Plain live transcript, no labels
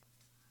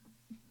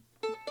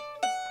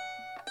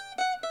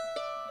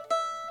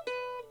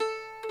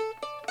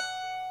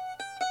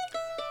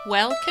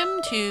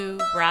Welcome to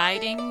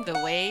Riding the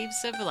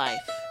Waves of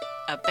Life,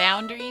 a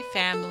Boundary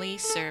Family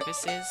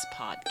Services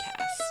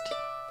podcast.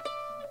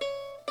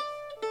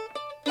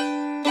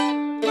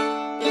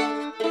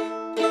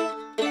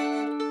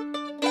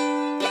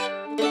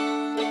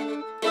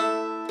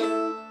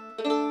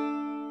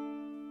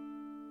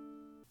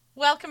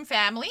 Welcome,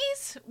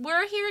 families.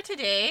 We're here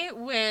today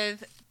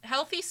with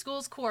Healthy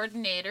Schools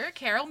Coordinator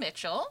Carol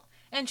Mitchell,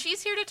 and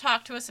she's here to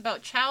talk to us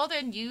about child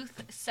and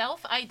youth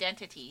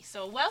self-identity.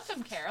 So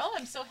welcome, Carol.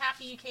 I'm so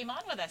happy you came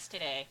on with us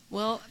today.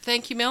 Well,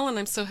 thank you, Mel, and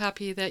I'm so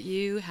happy that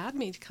you had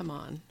me to come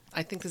on.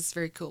 I think this is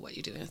very cool what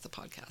you're doing with the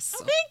podcast. So.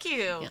 Oh, thank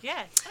you.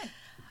 Yeah, it's fun.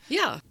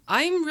 Yeah,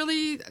 I'm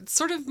really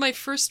sort of my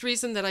first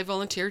reason that I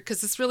volunteered,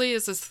 because this really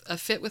is a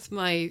fit with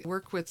my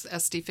work with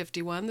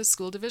SD51, the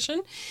school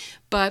division.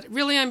 But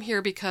really I'm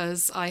here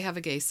because I have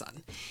a gay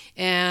son.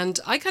 And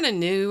I kind of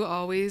knew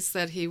always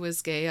that he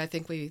was gay. I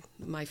think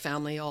my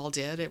family all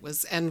did.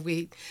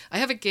 I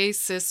have a gay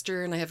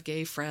sister and I have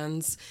gay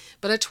friends.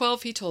 But at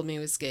 12 he told me he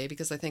was gay,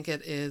 because I think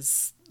it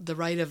is the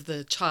right of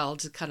the child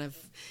to kind of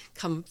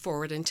come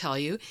forward and tell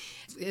you.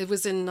 It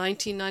was in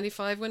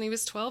 1995 when he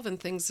was 12, and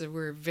things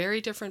were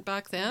very different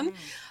back then.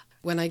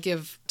 When I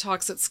give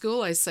talks at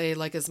school, I say,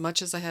 like, as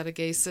much as I had a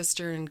gay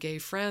sister and gay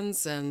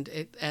friends, and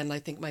I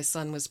think my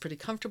son was pretty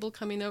comfortable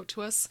coming out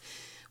to us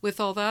with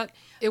all that,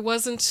 it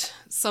wasn't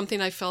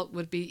something I felt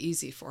would be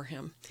easy for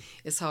him,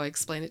 is how I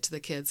explain it to the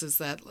kids, is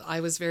that I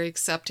was very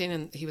accepting,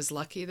 and he was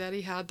lucky that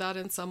he had that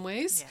in some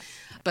ways. Yeah.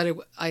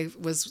 But I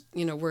was,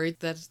 worried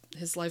that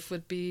his life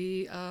would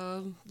be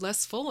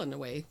less full in a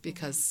way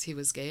because he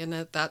was gay. And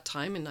at that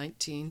time in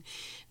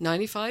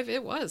 1995,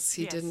 it was.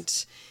 He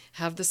didn't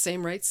have the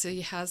same rights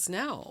he has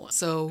now.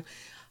 So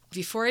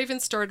before I even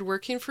started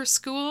working for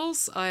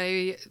schools,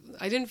 I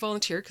didn't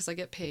volunteer because I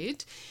get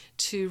paid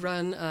to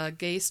run a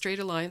Gay Straight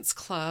Alliance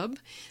Club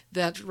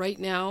that right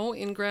now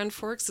in Grand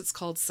Forks, it's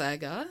called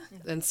SAGA.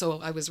 And so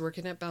I was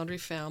working at Boundary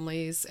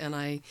Families and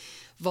I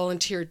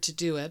volunteered to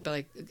do it,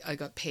 but I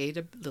got paid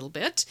a little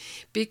bit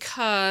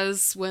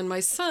because when my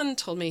son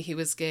told me he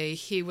was gay,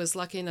 he was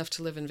lucky enough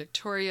to live in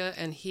Victoria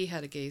and he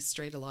had a Gay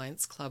Straight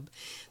Alliance Club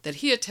that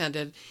he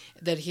attended,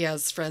 that he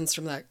has friends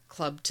from that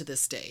club to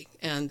this day.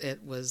 And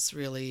it was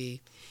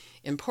really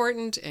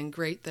important and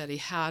great that he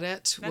had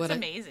it. That's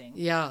amazing.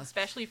 Yeah.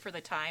 Especially for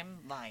the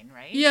timeline,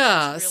 right?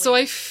 Yeah. So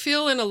I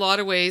feel in a lot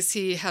of ways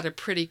he had a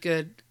pretty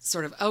good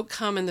sort of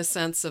outcome in the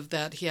sense of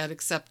that he had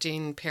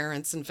accepting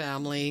parents and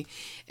family,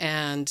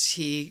 and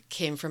he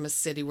came from a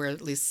city where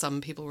at least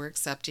some people were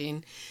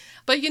accepting.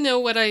 But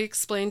what I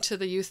explain to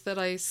the youth that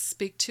I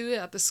speak to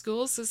at the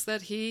schools is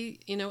that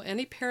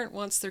any parent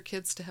wants their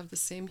kids to have the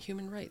same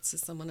human rights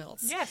as someone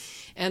else.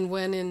 Yes. And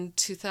when in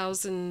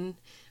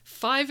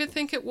 2005, I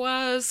think it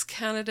was,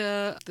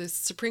 the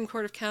Supreme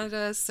Court of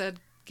Canada said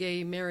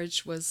gay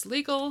marriage was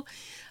legal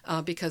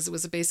because it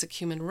was a basic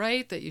human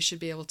right that you should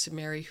be able to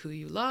marry who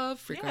you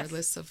love,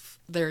 regardless of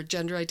their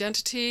gender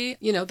identity.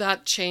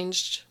 That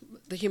changed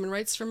the human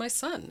rights for my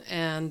son.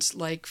 And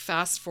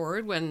fast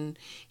forward, when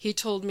he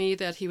told me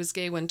that he was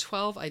gay when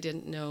 12, I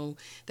didn't know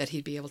that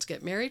he'd be able to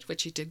get married,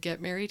 which he did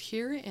get married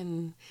here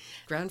in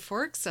Grand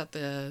Forks at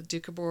the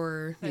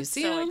Doukhobor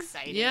Museum. So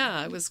exciting.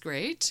 Yeah, it was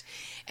great.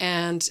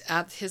 And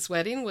at his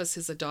wedding was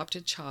his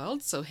adopted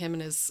child. So him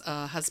and his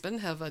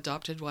husband have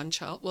adopted one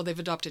child. Well, they've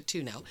adopted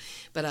two now,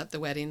 but at the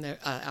wedding,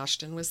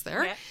 Ashton was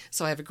there. Yeah.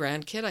 So I have a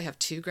grandkid. I have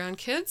two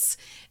grandkids.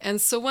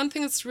 And so one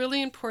thing that's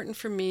really important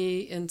for me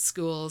in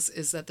schools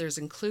is that there's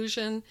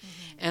inclusion.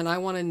 And I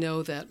want to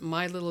know that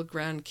my little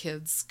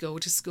grandkids go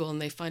to school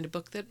and they find a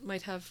book that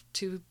might have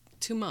two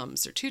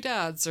moms or two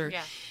dads, or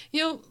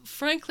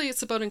frankly,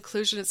 it's about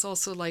inclusion. It's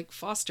also like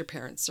foster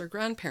parents or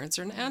grandparents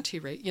or an auntie,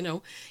 right?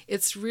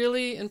 It's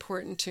really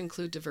important to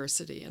include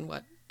diversity in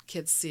what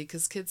kids see,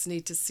 because kids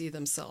need to see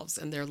themselves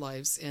and their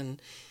lives in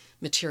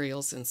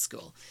materials in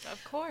school.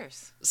 Of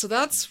course. So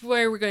that's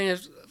where we're going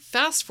to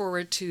fast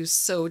forward to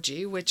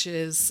SOGI, which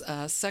is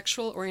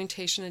Sexual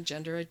Orientation and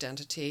Gender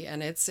Identity,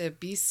 and it's a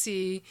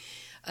BC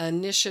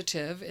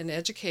initiative in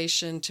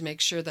education to make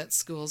sure that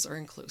schools are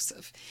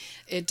inclusive.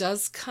 It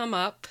does come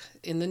up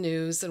in the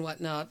news and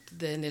whatnot,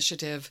 the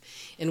initiative,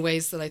 in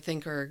ways that I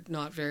think are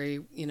not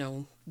very,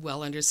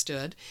 well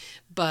understood.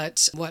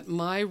 But what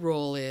my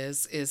role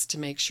is to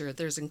make sure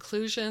there's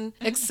inclusion,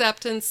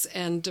 acceptance,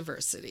 and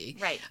diversity.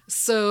 Right.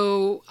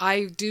 So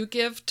I do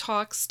give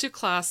talks to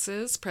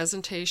classes,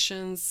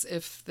 presentations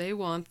if they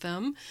want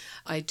them.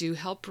 I do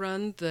help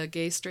run the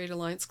Gay Straight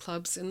Alliance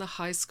clubs in the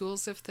high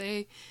schools if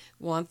they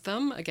want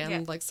them.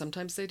 Again,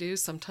 sometimes they do,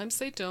 sometimes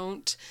they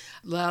don't.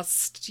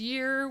 Last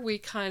year, we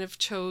kind of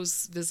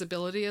chose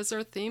visibility as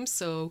our theme.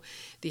 So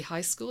the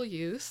high school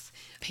youth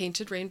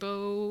painted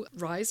rainbow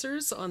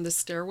risers on the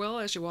stairwell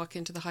as you walk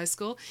into the high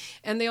school.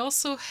 And they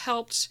also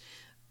helped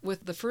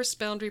with the first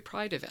Boundary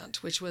Pride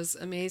event, which was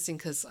amazing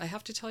because I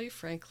have to tell you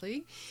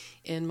frankly,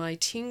 in my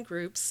teen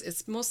groups,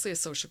 it's mostly a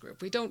social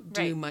group. We don't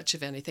do much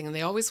of anything, and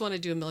they always want to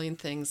do a million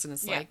things, and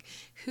it's like,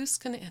 who's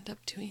going to end up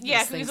doing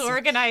these things? Who's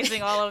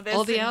organizing all of this?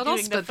 All the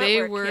adults, but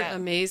they were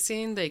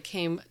amazing. They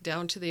came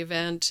down to the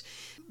event.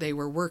 they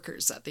were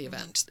workers at the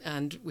event.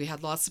 And we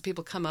had lots of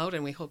people come out,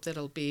 and we hope that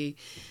it'll be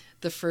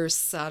the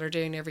first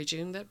Saturday in every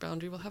June that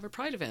Boundary will have a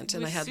Pride event.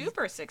 It was I had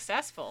super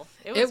successful.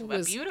 It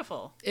was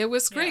beautiful. It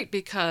was great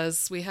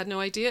because we had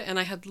no idea, and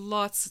I had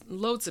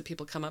loads of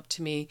people come up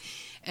to me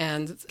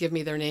and give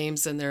me their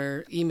names and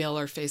their email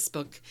or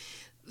Facebook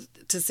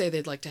to say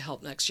they'd like to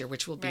help next year,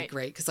 which will be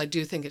great, because I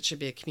do think it should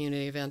be a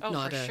community event,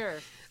 not sure.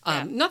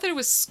 Not that it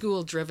was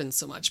school driven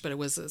so much, but it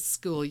was a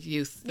school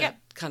youth that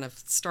kind of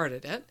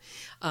started it,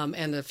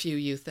 and a few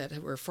youth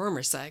that were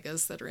former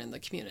Sagas that are in the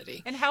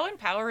community. And how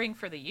empowering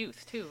for the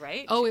youth too,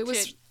 right? Oh, it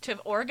was to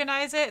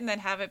organize it and then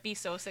have it be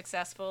so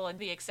successful, and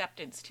the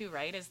acceptance too,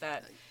 right? Is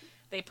that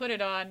they put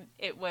it on,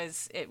 it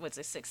was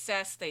a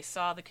success. They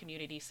saw the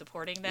community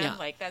supporting them.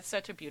 Like, that's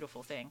such a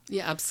beautiful thing.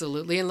 Yeah,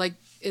 absolutely. And like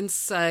in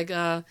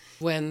Saga,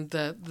 when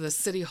the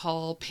city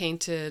hall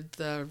painted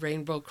the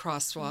rainbow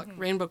crosswalk,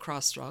 rainbow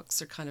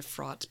crosswalks are kind of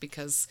fraught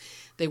because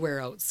they wear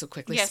out so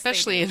quickly,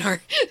 especially in our,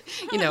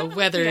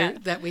 weather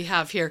that we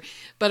have here.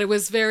 But it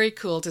was very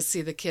cool to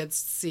see the kids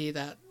see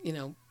that,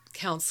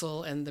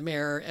 council and the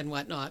mayor and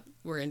whatnot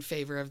were in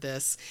favor of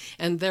this.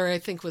 And there, I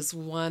think, was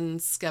one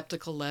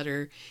skeptical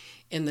letter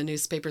in the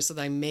newspaper, so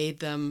that I made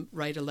them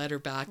write a letter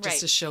back just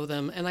to show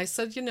them. And I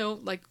said,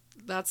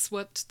 that's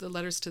what the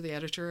letters to the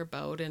editor are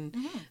about. And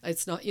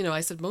it's not,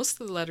 I said most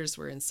of the letters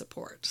were in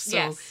support.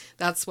 So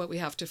that's what we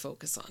have to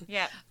focus on.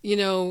 Yeah.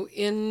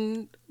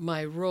 In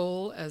my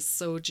role as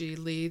SOGI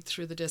lead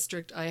through the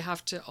district, I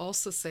have to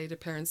also say to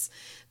parents,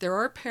 there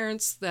are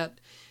parents that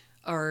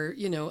are,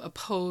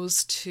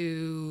 opposed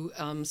to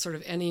sort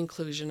of any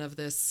inclusion of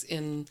this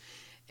in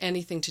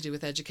anything to do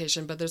with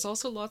education, but there's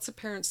also lots of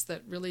parents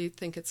that really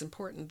think it's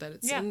important that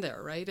it's in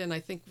there, right? And I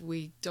think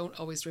we don't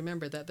always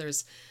remember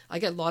that I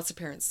get lots of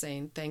parents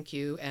saying thank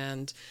you,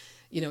 and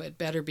it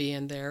better be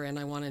in there, and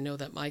I want to know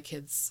that my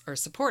kids are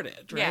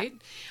supported, right?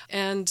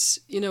 And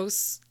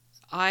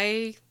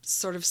I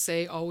sort of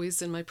say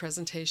always in my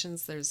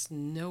presentations, there's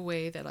no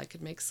way that I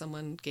could make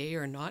someone gay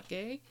or not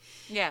gay.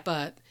 Yeah.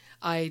 But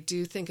I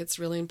do think it's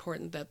really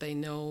important that they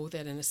know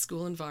that in a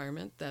school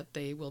environment that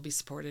they will be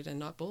supported and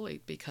not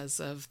bullied because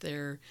of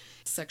their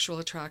sexual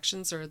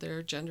attractions or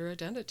their gender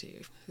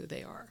identity, who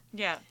they are.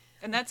 Yeah.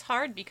 And that's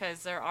hard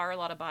because there are a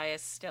lot of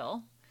bias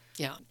still.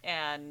 Yeah.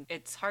 And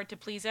it's hard to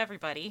please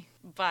everybody,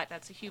 but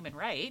that's a human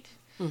right,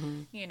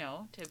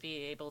 to be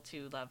able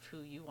to love who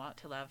you want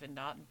to love and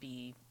not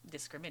be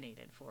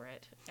discriminated for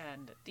it.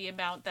 And the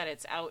amount that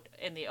it's out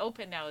in the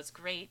open now is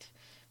great,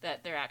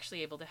 that they're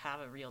actually able to have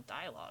a real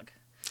dialogue.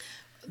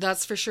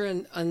 That's for sure.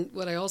 And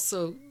what I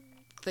also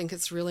think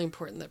it's really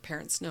important that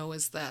parents know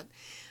is that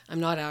I'm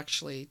not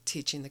actually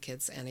teaching the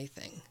kids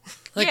anything.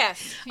 I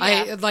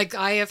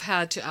have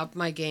had to up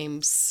my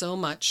game so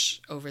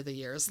much over the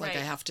years. I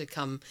have to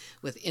come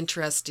with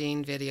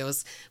interesting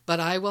videos, but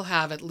I will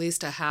have at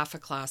least a half a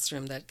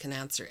classroom that can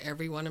answer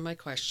every one of my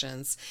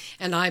questions.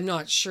 And I'm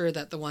not sure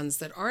that the ones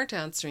that aren't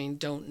answering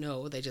don't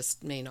know. They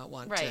just may not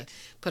want to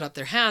put up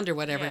their hand or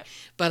whatever. Yeah.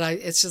 But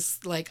it's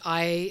just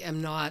I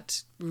am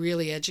not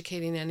really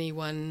educating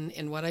anyone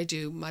in what I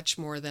do, much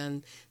more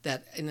than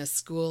that in a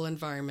school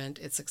environment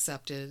it's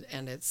accepted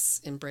and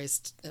it's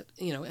embraced,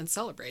 and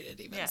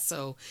celebrated even. Yeah.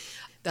 So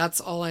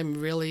that's all I'm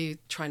really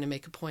trying to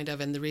make a point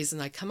of. And the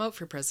reason I come out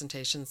for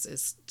presentations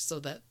is so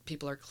that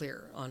people are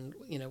clear on,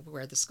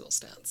 where the school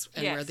stands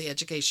and where the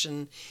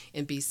education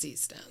in BC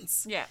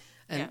stands. Yeah.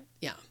 And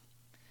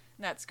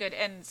That's good.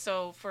 And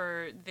so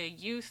for the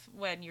youth,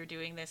 when you're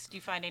doing this, do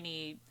you find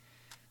any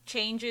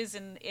changes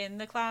in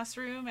the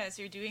classroom as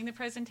you're doing the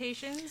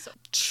presentations?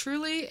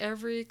 Truly,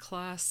 every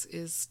class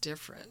is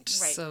different.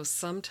 Right. So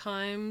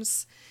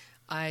sometimes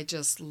I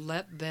just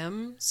let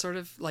them sort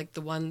of,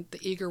 the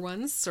eager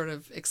ones, sort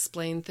of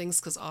explain things,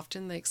 because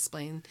often they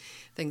explain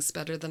things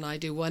better than I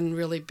do. One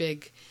really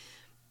big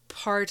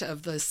part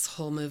of this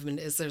whole movement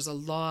is there's a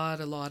lot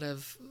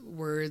of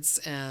words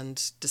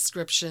and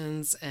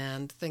descriptions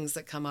and things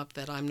that come up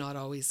that I'm not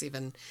always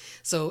even.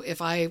 So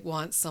if I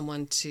want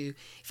to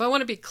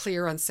be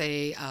clear on,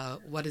 say,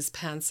 what is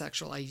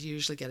pansexual, I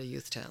usually get a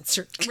youth to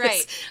answer.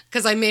 Right.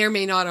 Because I may or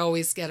may not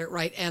always get it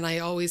right. And I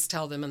always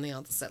tell them in the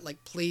onset,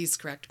 please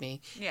correct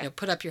me. Yeah.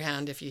 Put up your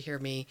hand if you hear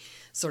me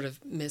sort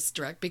of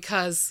misdirect,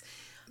 because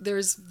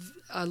there's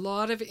a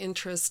lot of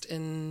interest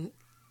in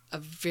a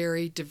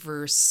very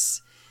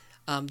diverse.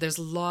 There's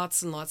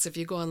lots and lots. If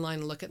you go online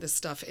and look at this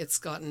stuff, it's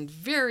gotten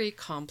very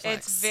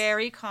complex. It's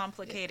very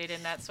complicated,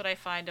 and that's what I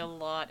find a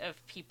lot of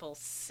people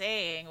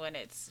saying when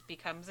it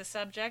becomes a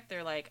subject.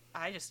 They're like,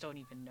 I just don't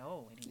even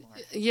know anymore.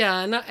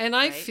 Yeah, and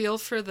I feel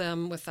for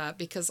them with that,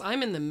 because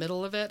I'm in the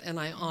middle of it, and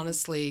I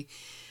honestly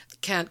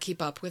can't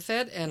keep up with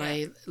it, and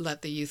I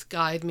let the youth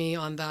guide me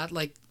on that.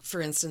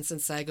 For instance, in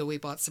Saga, we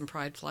bought some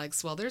pride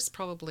flags. Well, there's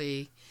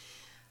probably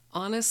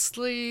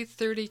honestly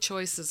 30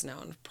 choices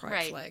now in Pride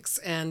Right. Flags.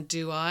 And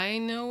do I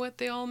know what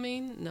they all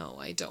mean? No,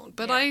 I don't.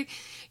 But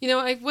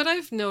Yeah. what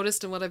I've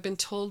noticed and what I've been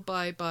told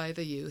by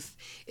the youth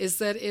is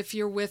that if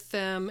you're with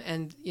them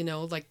and,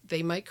 like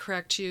they might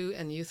correct you,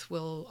 and youth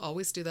will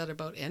always do that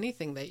about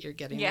anything that you're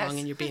getting Yes. wrong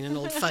and you're being an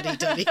old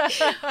fuddy-duddy.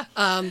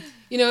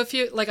 If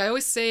you, like I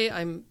always say,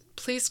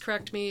 please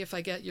correct me if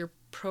I get your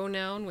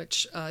pronoun,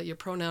 which your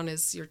pronoun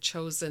is your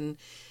chosen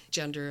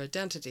gender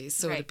identity.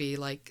 So Right. it'd be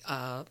like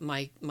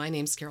my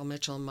name's Carol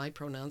Mitchell and my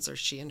pronouns are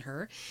she and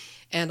her.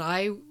 And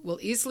I will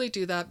easily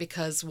do that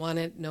because one,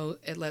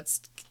 it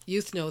lets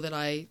youth know that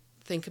I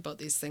think about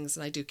these things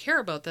and I do care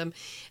about them.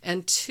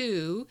 And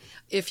two,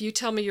 if you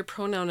tell me your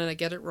pronoun and I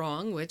get it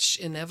wrong, which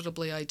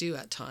inevitably I do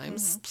at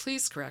times,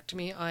 please correct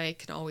me. I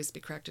can always be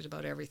corrected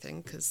about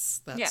everything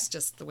because that's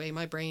just the way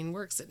my brain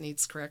works. It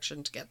needs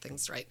correction to get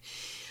things right.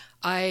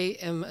 I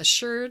am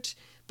assured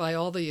by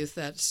all the youth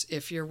that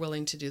if you're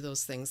willing to do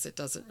those things, it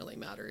doesn't really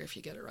matter if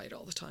you get it right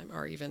all the time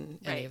or even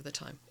any of the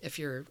time, if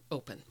you're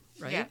open,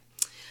 right? Yeah.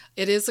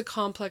 It is a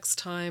complex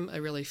time. I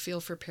really feel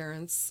for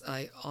parents.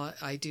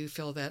 I do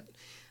feel that,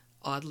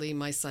 oddly,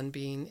 my son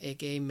being a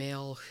gay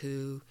male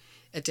who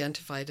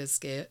identified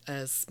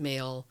as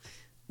male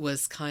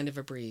was kind of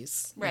a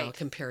breeze now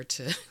compared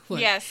to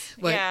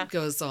what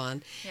goes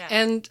on. Yeah.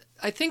 And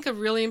I think a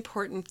really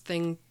important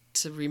thing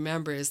to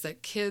remember is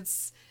that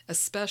kids,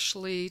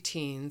 especially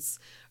teens,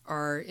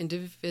 are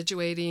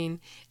individuating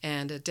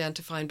and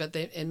identifying, but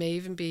it may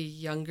even be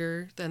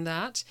younger than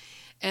that.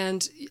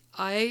 And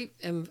I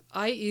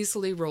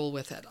easily roll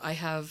with it. I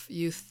have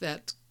youth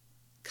that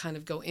kind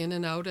of go in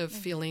and out of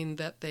feeling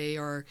that they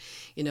are,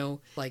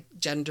 like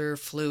gender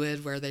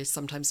fluid, where they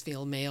sometimes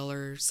feel male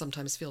or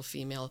sometimes feel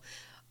female.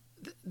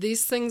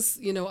 These things,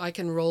 I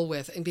can roll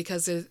with, and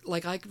because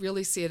I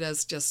really see it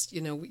as just,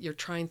 you're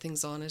trying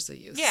things on as a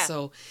youth. Yeah.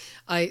 So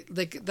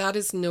that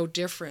is no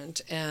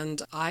different.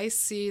 And I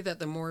see that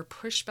the more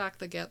pushback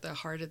they get, the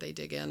harder they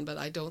dig in. But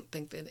I don't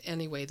think that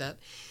any way that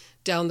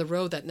down the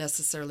road that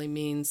necessarily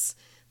means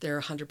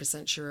they're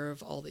 100% sure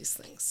of all these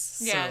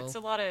things. Yeah, So, it's a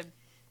lot of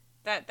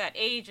that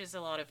age is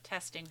a lot of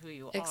testing who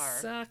you are.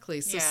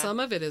 exactly. So Yeah.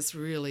 some of it is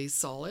really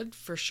solid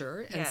for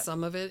sure, and Yeah.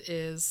 some of it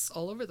is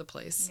all over the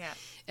place. Yeah.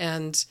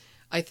 And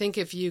I think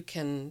if you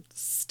can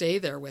stay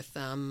there with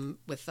them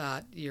with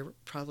that, you're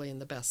probably in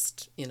the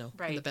best, in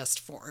the best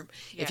form.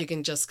 Yeah. If you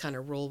can just kind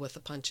of roll with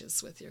the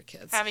punches with your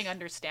kids. Having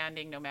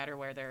understanding no matter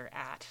where they're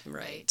at.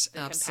 Right. The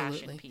Absolutely.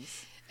 compassion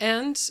piece.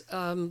 And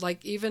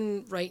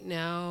even right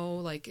now,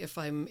 like if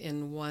I'm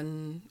in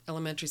one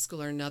elementary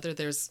school or another,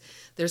 there's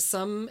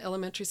some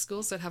elementary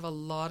schools that have a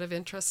lot of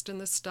interest in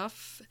this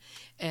stuff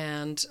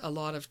and a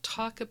lot of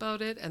talk about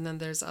it, and then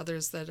there's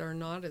others that are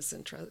not as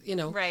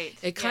interested. Right.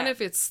 It kind of,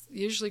 it's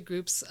usually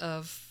groups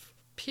of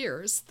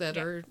peers that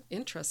are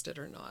interested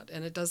or not,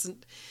 and it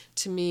doesn't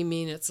to me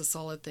mean it's a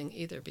solid thing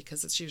either,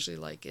 because it's usually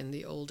like in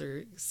the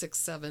older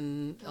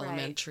 6-7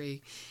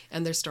 elementary,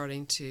 and they're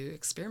starting to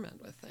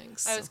experiment with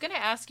things. I was going to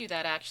ask you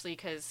that actually,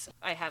 because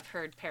I have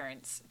heard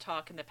parents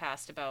talk in the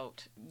past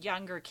about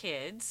younger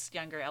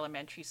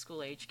elementary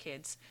school age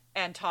kids,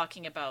 and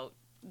talking about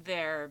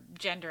their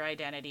gender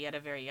identity at a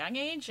very young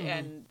age,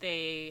 and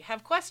they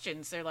have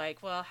questions. They're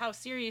like, well, how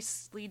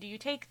seriously do you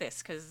take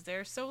this, because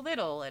they're so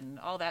little, and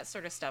all that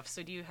sort of stuff.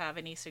 So do you have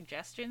any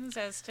suggestions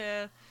as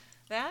to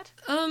that?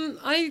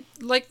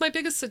 My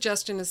biggest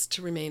suggestion is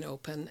to remain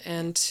open,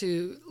 and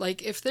to,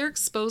 if they're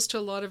exposed to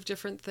a lot of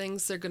different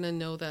things, they're going to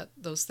know that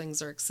those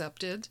things are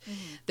accepted.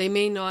 They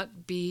may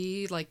not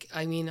be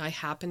I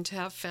happen to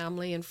have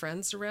family and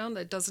friends around.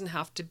 It doesn't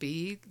have to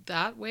be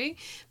that way,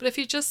 but if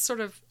you just sort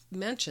of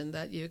mention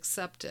that you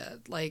accept it.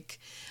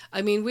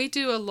 We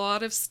do a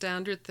lot of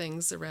standard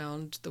things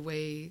around the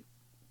way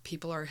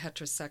people are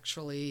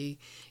heterosexually,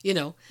 we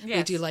do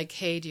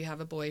hey, do you have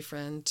a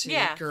boyfriend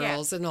to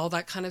girls and all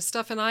that kind of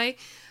stuff. And I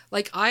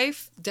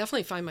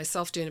definitely find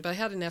myself doing it, but I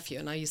had a nephew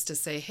and I used to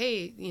say,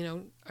 hey,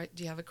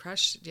 do you have a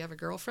crush? Do you have a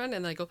girlfriend?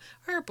 And I go,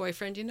 or a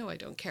boyfriend, I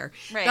don't care.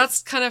 Right.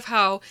 That's kind of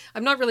how,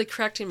 I'm not really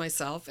correcting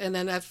myself. And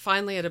then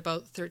finally at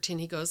about 13,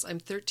 he goes, I'm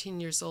 13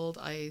 years old.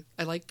 I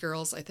like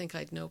girls. I think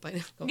I'd know by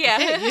now. Go,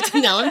 Yeah.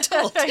 Okay, now I'm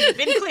told. You've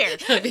been clear.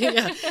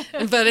 Yeah.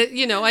 But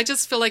I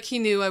just feel like he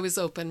knew I was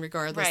open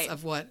regardless Right.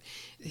 of what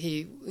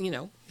he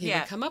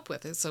would come up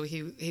with it. So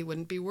he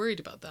wouldn't be worried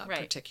about that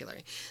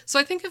particularly. So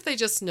I think if they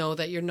just know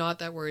that you're not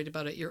that worried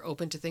about it, you're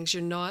open to things,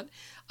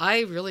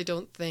 I really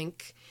don't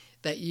think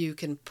that you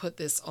can put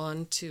this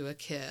onto a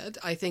kid.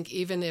 I think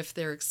even if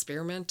they're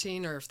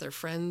experimenting or if their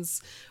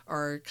friends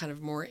are kind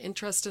of more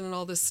interested in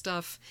all this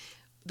stuff,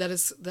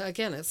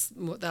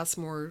 that's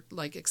more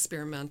like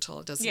experimental.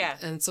 It doesn't,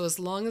 and so as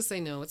long as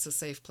they know it's a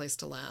safe place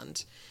to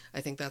land,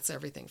 I think that's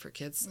everything for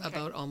kids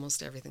about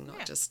almost everything,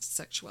 not just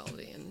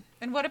sexuality.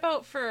 And what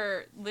about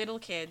for little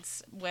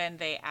kids when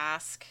they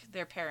ask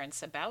their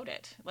parents about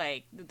it?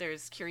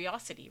 There's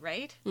curiosity,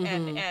 right?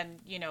 And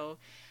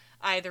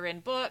either in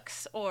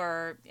books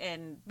or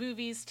in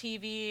movies,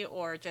 TV,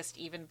 or just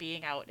even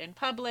being out in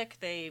public,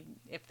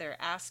 if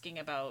they're asking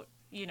about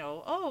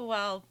oh,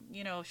 well,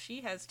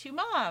 she has two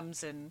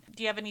moms. And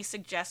do you have any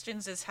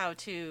suggestions as how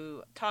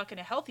to talk in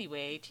a healthy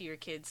way to your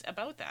kids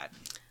about that?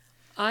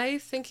 I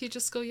think you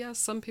just go, yes,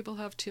 some people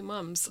have two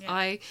mums.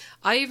 Yeah.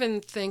 I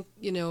even think,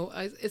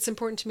 it's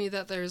important to me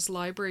that there's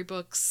library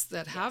books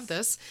that have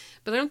this,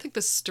 but I don't think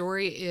the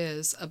story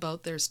is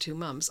about there's two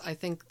mums. I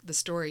think the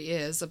story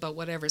is about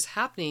whatever's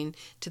happening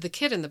to the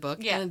kid in the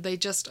book, and they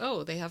just,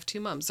 they have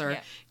two mums, or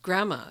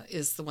grandma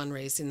is the one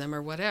raising them,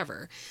 or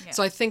whatever. Yeah.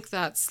 So I think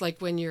that's like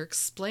when you're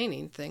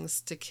explaining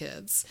things to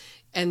kids,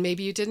 and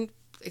maybe you didn't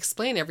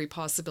explain every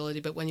possibility,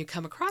 but when you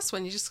come across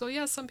one, you just go,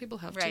 yeah, some people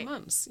have two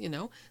moms,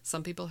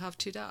 some people have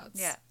two dads.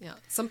 Yeah.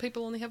 Some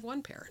people only have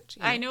one parent.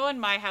 I know in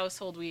my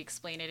household, we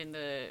explain it in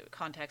the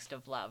context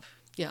of love.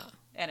 Yeah.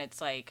 And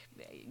it's like,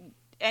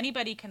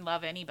 anybody can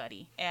love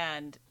anybody.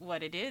 And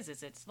what it is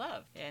it's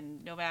love.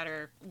 And no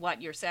matter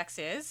what your sex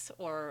is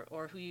or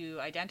who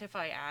you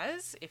identify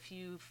as, if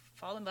you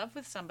fall in love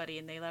with somebody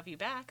and they love you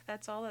back,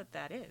 that's all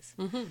that is.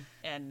 Mm-hmm.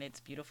 And it's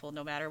beautiful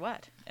no matter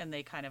what. And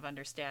they kind of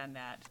understand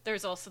that.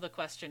 There's also the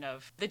question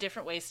of the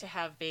different ways to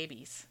have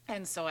babies.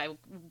 And so I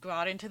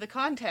got into the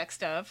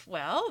context of,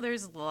 well,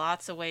 there's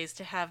lots of ways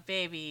to have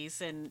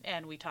babies.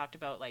 And we talked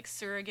about like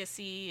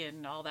surrogacy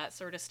and all that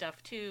sort of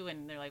stuff too.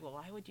 And they're like, well,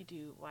 why would you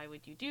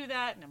do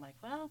that? And I'm like,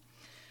 well,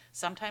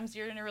 sometimes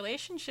you're in a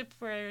relationship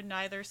where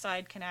neither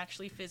side can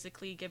actually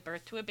physically give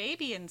birth to a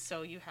baby, and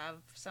so you have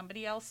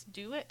somebody else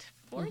do it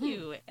for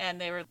you. And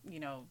they were,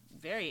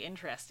 very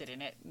interested in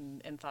it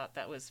and thought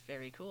that was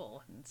very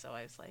cool. And so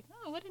I was like,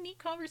 oh, what a neat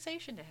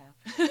conversation to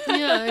have.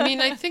 Yeah, I mean,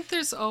 I think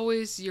there's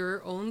always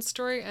your own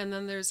story, and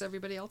then there's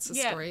everybody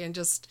else's story. And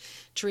just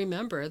to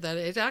remember that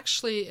it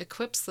actually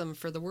equips them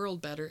for the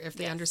world better if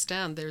they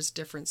understand there's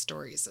different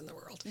stories in the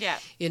world. Yeah.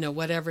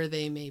 Whatever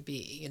they may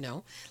be,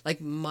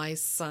 Like my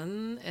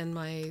son and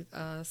my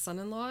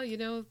son-in-law,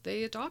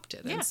 they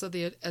adopted. And so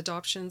the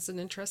adoption's an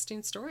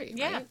interesting story,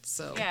 right?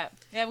 So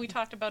Yeah, we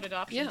talked about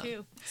adoption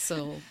too.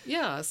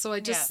 So I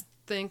just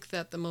think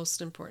that the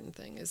most important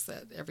thing is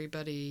that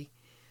everybody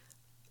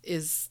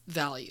is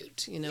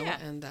valued,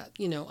 and that,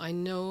 I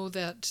know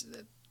that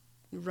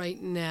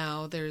right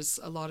now there's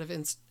a lot of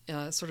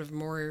sort of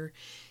more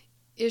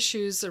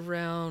issues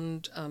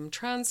around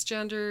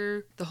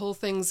transgender. The whole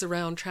things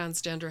around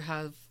transgender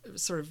have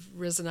sort of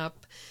risen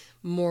up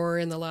more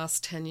in the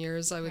last 10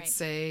 years, I would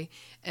say.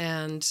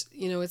 And,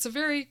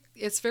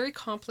 it's very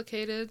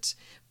complicated,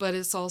 but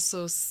it's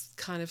also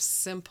kind of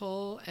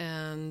simple.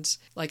 And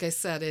like I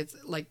said, it's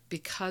like,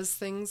 because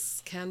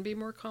things can be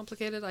more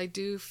complicated, I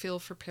do feel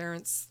for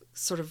parents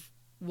sort of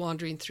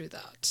wandering through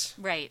that.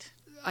 Right.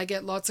 I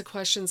get lots of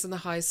questions in the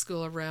high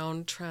school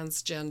around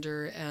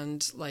transgender,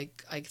 and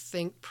like, I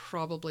think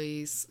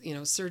probably,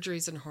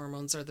 surgeries and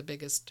hormones are the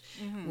biggest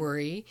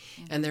worry,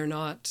 and they're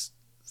not.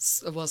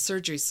 Well,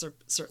 surgery's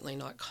certainly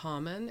not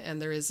common,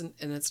 and there isn't,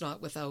 and it's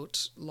not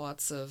without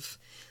lots of,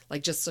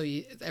 like, just so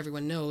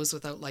everyone knows,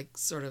 without like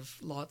sort of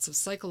lots of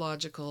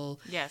psychological,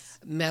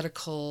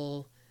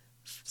 medical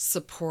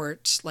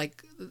support,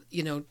 like,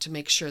 to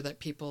make sure that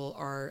people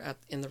are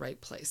in the right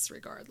place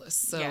regardless.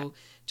 So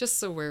just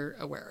so we're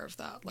aware of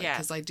that, like,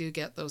 because I do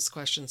get those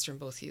questions from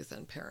both youth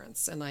and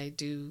parents, and I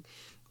do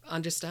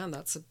understand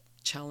that's a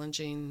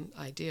challenging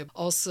idea.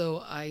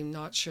 Also, I'm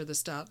not sure the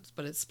stats,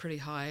 but it's pretty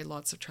high.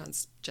 Lots of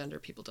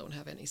transgender people don't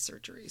have any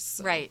surgeries.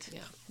 So, right.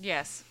 Yeah.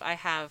 Yes. I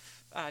have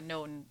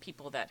known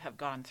people that have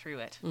gone through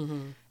it,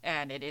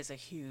 and it is a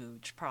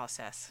huge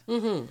process.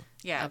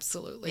 Yeah.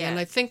 Absolutely. Yeah. And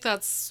I think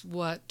that's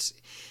what,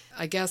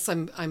 I guess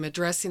I'm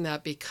addressing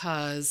that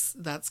because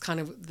that's kind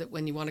of that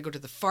when you want to go to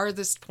the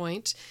farthest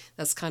point,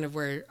 that's kind of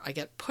where I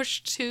get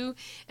pushed to.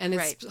 And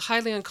it's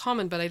highly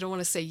uncommon, but I don't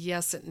want to say,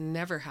 yes, it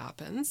never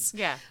happens.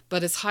 Yeah.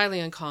 But it's highly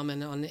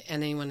uncommon on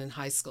anyone in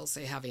high school,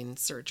 say, having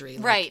surgery.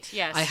 Like, right,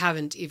 yes. I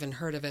haven't even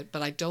heard of it,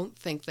 but I don't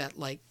think that,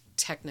 like,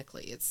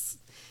 technically it's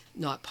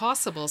not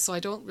possible. So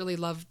I don't really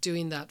love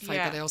doing that fight,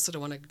 but I also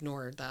don't want to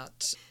ignore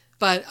that.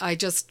 But I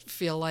just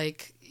feel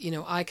like,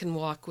 I can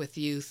walk with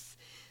youth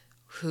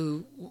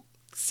who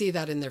see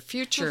that in their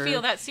future. Who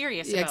feel that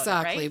serious about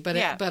exactly. it,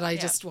 right? But I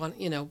just want,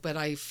 but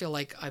I feel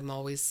like I'm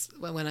always,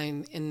 when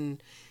I'm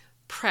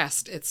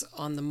impressed, it's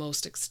on the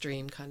most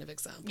extreme kind of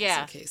examples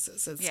and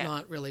cases. It's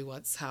not really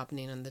what's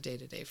happening in the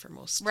day-to-day for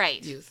most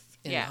youth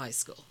in high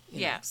school.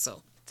 You know,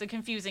 so. It's a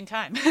confusing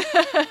time.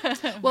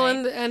 Well,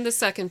 and the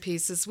second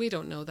piece is we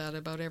don't know that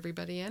about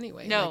everybody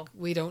anyway. No. Like,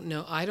 we don't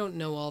know. I don't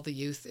know all the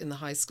youth in the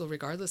high school,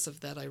 regardless of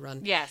that I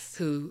run,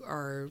 who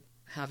are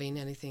having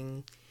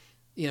anything,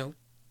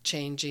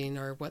 changing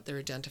or what they're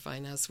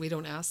identifying as. We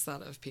don't ask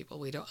that of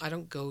people. I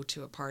don't go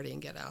to a party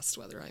and get asked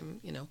whether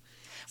I'm,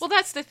 well,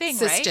 that's the thing,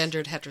 right?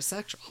 Cisgendered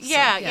heterosexual.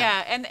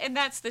 Yeah. And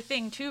that's the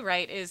thing too,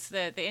 right? Is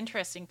the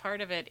interesting part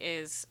of it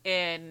is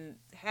in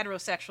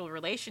heterosexual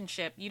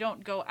relationship, you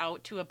don't go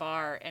out to a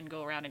bar and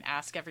go around and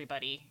ask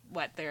everybody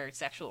what their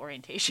sexual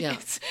orientation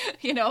is,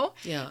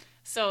 Yeah.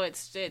 So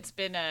it's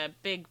been a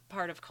big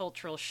part of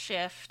cultural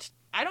shift.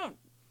 I don't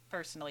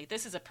personally,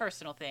 this is a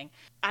personal thing,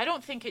 I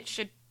don't think it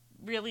should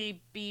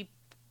really be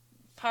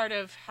part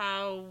of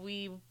how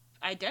we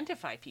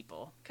identify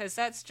people, because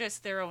that's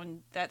just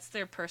that's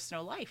their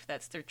personal life,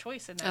 that's their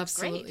choice, and that's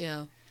Absolutely, great.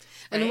 yeah.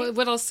 Right? And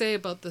what I'll say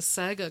about the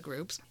Saga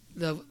groups,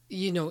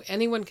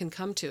 anyone can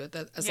come to it,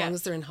 that as long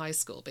as they're in high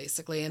school,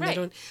 basically, and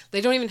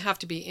they don't even have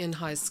to be in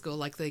high school.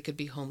 Like they could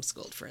be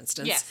homeschooled, for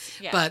instance. Yes,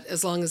 yeah. But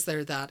as long as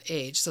they're that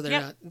age, so they're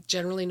not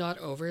generally not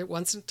over it.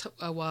 Once in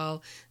a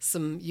while,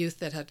 some youth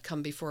that had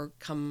come before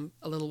come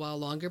a little while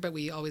longer, but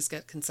we always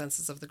get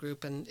consensus of the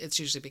group, and it's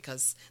usually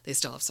because they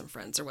still have some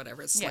friends or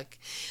whatever. It's like,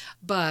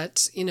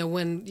 but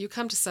when you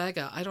come to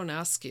Saga, I don't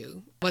ask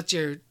you what's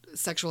your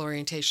sexual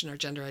orientation or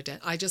gender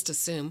identity. I just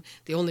assume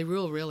the only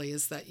rule really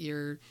is that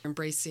you're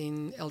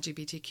embracing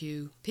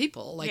LGBTQ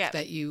people, like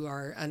that you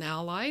are an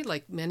ally.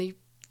 Like many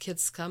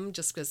kids come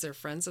just because they're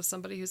friends of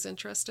somebody who's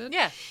interested.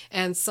 Yeah.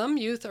 And some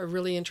youth are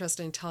really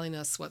interested in telling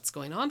us what's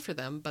going on for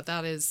them, but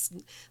that is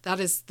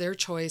their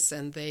choice,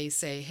 and they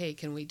say, hey,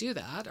 can we do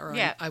that? Or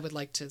I would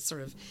like to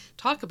sort of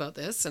talk about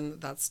this, and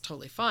that's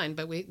totally fine.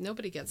 But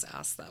nobody gets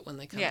asked that when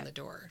they come in the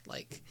door,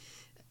 like,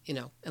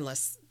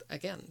 unless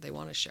again they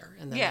want to share,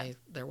 and then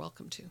they're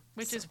welcome to,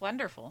 which is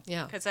wonderful.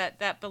 Yeah, because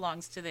that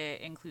belongs to the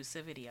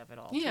inclusivity of it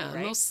all. Yeah, too,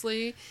 right?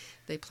 Mostly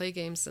they play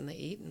games and they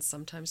eat, and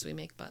sometimes we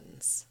make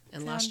buttons.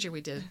 And last year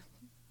we did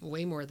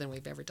way more than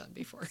we've ever done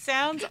before.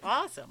 Sounds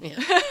awesome.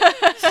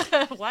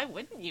 Yeah. Why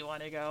wouldn't you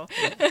want to go?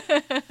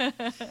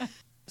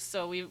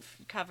 So we've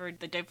covered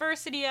the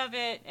diversity of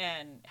it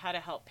and how to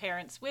help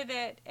parents with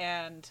it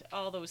and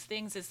all those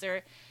things. Is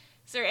there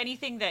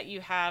anything that you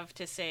have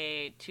to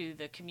say to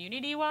the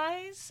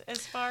community-wise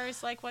as far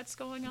as like what's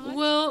going on?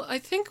 Well, I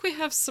think we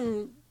have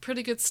some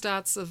pretty good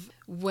stats of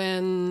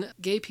when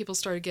gay people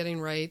started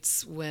getting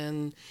rights,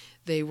 when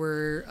they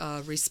were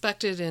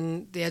respected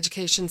in the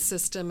education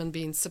system and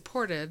being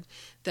supported,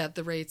 that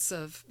the rates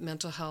of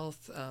mental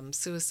health,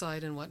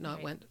 suicide and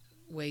whatnot went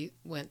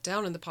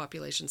down in the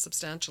population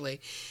substantially.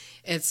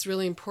 It's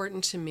really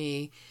important to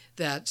me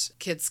that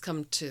kids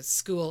come to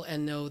school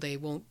and know they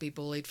won't be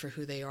bullied for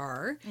who they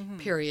are,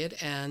 period.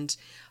 And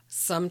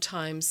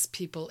sometimes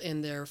people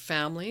in their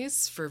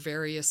families, for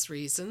various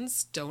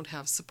reasons, don't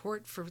have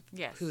support for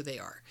who they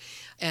are.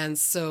 And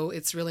so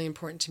it's really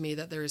important to me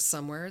that there is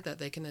somewhere that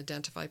they can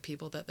identify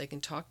people that they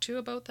can talk to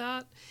about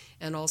that,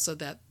 and also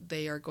that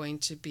they are going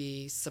to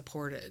be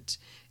supported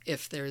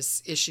if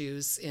there's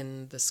issues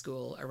in the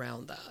school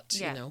around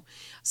that,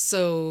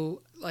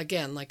 So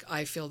again, like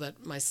I feel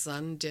that my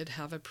son did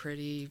have a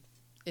pretty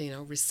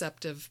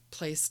receptive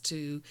place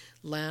to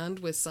land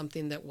with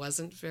something that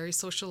wasn't very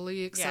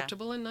socially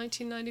acceptable in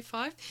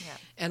 1995. Yeah.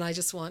 And I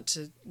just want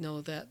to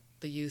know that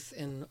the youth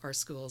in our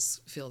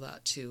schools feel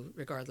that too,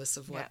 regardless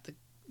of what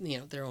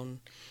their own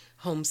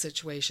home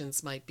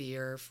situations might be,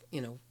 or,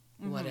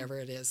 whatever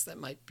it is that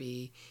might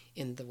be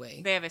in the way.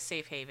 They have a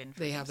safe haven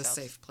for themselves. Have a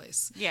safe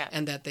place. Yeah.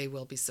 And that they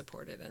will be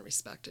supported and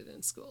respected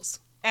in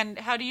schools. And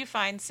how do you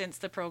find, since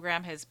the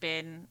program has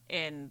been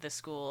in the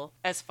school,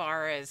 as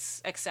far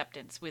as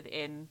acceptance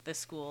within the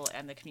school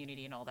and the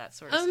community and all that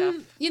sort of stuff?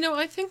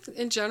 I think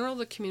in general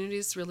the community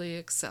is really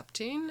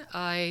accepting.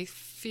 I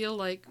feel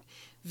like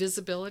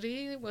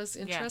visibility was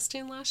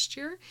interesting last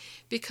year,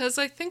 because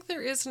I think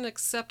there is an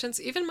acceptance.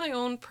 Even my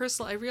own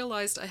personal, I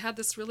realized I had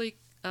this really,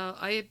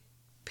 I had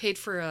paid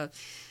for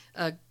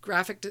a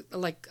graphic,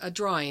 like a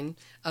drawing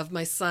of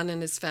my son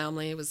and his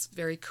family. It was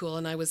very cool,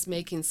 and I was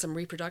making some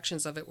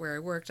reproductions of it where I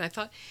worked. And I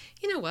thought,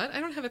 you know what? I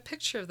don't have a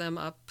picture of them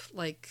up,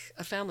 like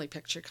a family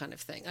picture kind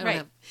of thing.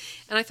 And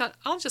I thought,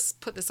 I'll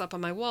just put this up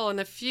on my wall. And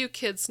a few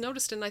kids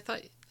noticed it, and I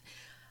thought,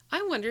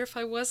 I wonder if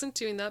I wasn't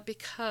doing that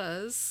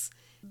because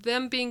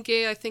them being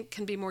gay, I think,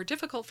 can be more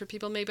difficult for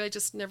people. Maybe I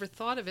just never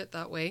thought of it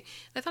that way.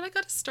 And I thought, I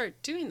got to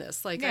start doing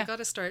this. I got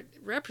to start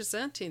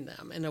representing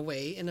them in a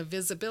way, in a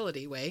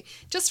visibility way,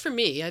 just for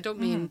me. I don't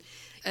mean,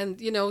 and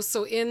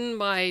so in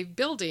my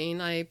building,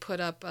 I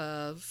put up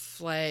a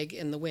flag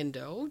in the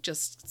window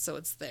just so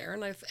it's there.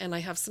 And I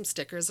have some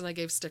stickers, and I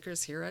gave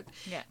stickers here at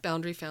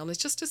Boundary Families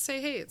just to say,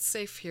 hey, it's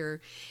safe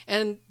here.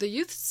 And the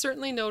youth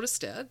certainly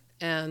noticed it.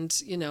 And,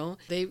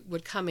 they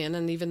would come in,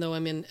 and even though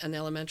I'm in an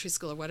elementary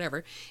school or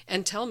whatever,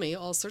 and tell me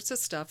all sorts of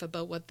stuff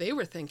about what they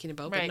were thinking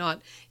about,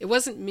 but it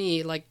wasn't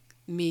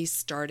me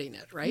starting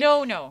it, right?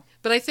 No.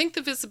 But I think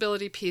the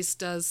visibility piece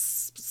does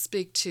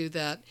speak to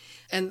that.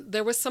 And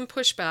there was some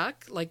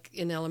pushback, like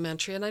in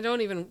elementary, and I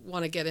don't even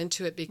want to get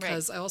into it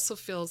because I also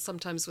feel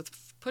sometimes with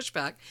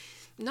pushback,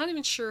 not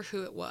even sure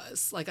who it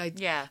was.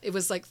 It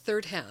was like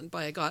third hand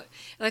and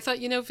I thought,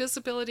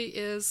 visibility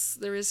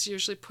there is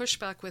usually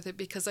pushback with it,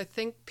 because I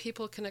think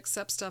people can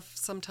accept stuff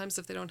sometimes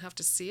if they don't have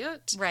to see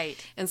it. Right.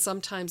 And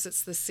sometimes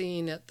it's the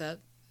seeing it that,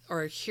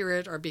 or hear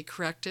it or be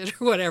corrected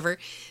or whatever,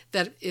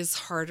 that is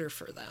harder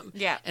for them.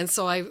 Yeah. And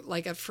so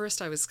at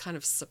first I was kind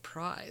of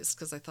surprised,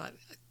 because I thought,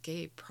 a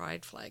gay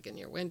pride flag in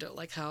your window,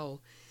 like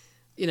how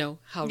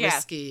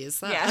risky is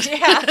that?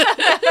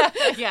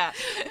 Yeah.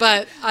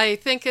 But I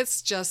think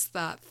it's just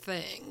that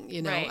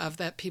thing, of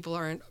that people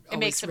aren't always It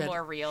makes it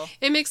more real.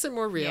 It makes it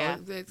more real.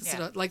 It's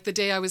like the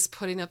day I was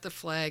putting up the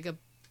flag,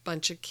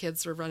 bunch of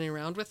kids were running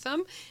around with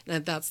them,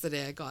 and that's the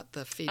day I got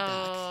the feedback.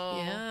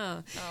 Oh, Yeah.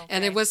 okay.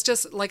 And it was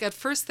just like, at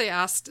first they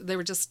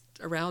were just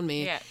around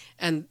me, Yeah.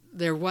 and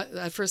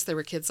at first there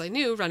were kids I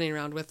knew running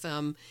around with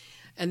them,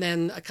 and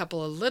then a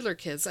couple of littler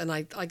kids, and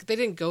they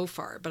didn't go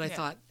far, but I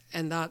thought,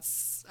 and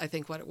that's, I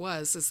think what it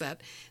was, is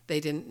that they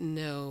didn't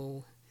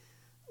know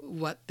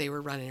what they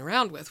were running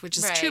around with, which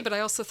is Right. true. But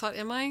I also thought,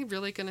 am I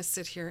really going to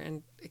sit here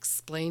and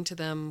explain to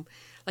them?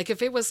 Like,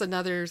 if it was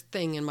another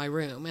thing in my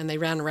room and they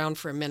ran around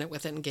for a minute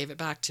with it and gave it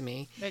back to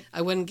me,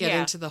 I wouldn't get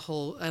into the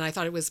whole, and I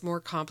thought it was more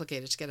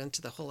complicated to get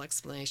into the whole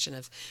explanation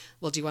of,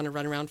 well, do you want to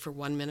run around for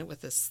 1 minute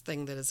with this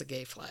thing that is a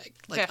gay flag?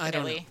 Like,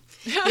 Definitely.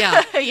 I don't know.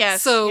 Yeah.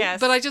 Yes. So, yes.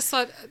 but I just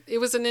thought it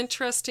was an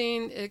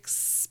interesting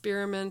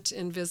experiment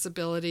in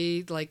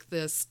visibility. Like,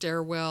 the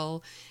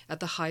stairwell at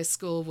the high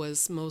school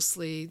was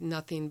mostly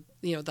nothing,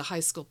 the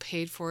high school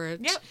paid for it.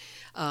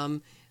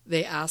 Yep.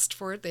 They asked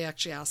for it. They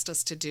actually asked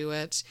us to do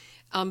it.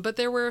 But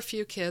there were a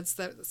few kids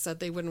that said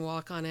they wouldn't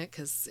walk on it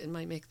because it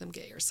might make them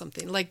gay or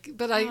something.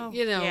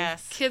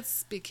 Yes.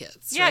 Kids be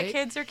kids, Yeah, right?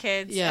 kids are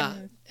kids. Yeah.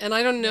 And, And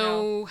I don't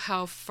know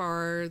how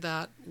far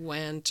that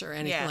went or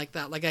anything Yeah. like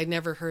that. Like, I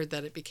never heard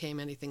that it became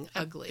anything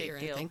ugly big or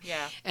deal, anything.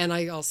 yeah. And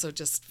I also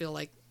just feel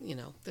like,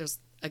 there's,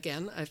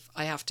 again,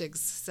 I have to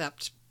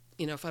accept,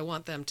 if I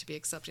want them to be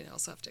accepting, I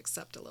also have to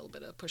accept a little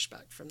bit of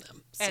pushback from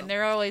them. So, and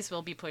there always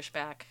will be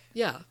pushback,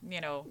 yeah,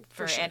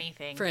 for sure.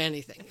 anything. For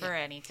anything. For yeah.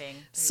 anything.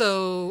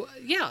 So,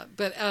 yeah,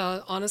 but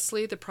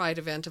honestly, the Pride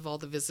event of all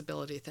the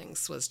visibility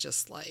things was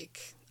just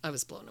like, I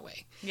was blown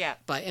away. Yeah.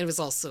 But it was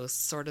also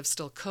sort of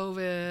still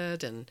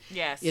COVID, and,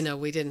 Yes.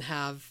 we didn't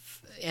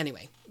have,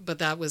 anyway, but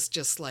that was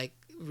just like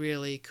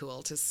really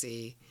cool to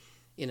see,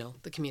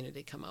 the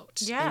community come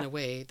out Yeah. in a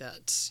way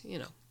that,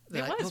 that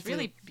It was hopefully-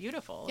 really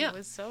beautiful. Yeah. It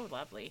was so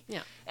lovely.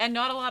 Yeah. And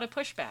not a lot of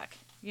pushback.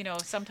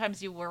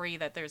 Sometimes you worry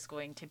that there's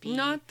going to be.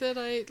 Not that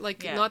I,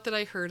 Yeah. not that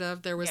I heard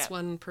of. There was Yeah.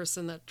 one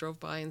person that drove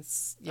by and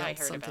yelled I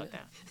heard something. about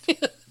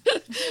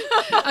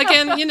that.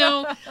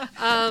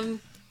 Again,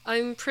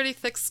 I'm pretty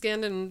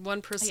thick-skinned, and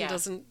one person Yeah.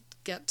 doesn't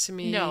get to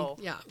me. No,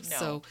 Yeah. no.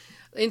 So,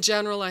 in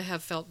general, I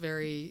have felt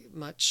very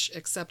much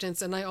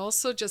acceptance, and I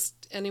also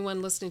just,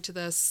 anyone listening to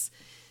this,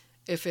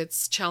 if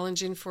it's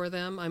challenging for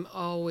them, I'm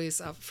always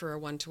up for a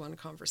one-to-one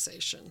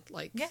conversation,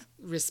 like Yeah.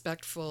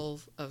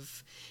 respectful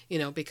of,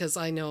 because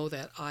I know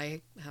that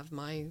I have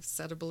my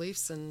set of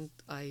beliefs, and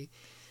I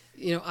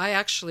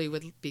actually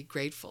would be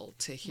grateful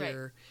to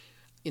hear,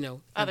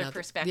 Other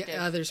perspectives.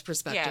 others'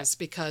 perspectives,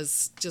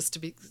 because just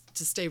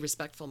to stay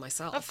respectful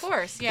myself. Of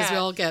course, Because we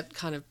yeah. all get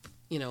kind of,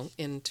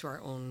 into our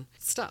own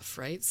stuff,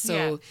 right? So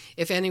Yeah.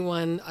 if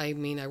anyone, I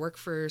work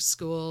for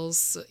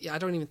schools. I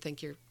don't even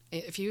think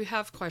if you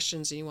have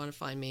questions and you want to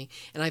find me,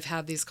 and I've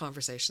had these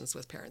conversations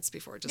with parents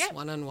before, just Yeah.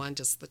 one-on-one,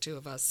 just the two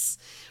of us,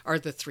 or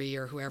the three,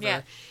 or whoever,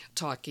 Yeah.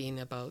 talking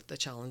about the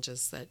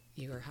challenges that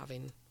you are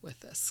having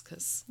with this,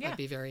 because Yeah. I'd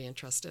be very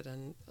interested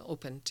and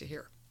open to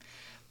hear.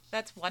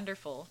 That's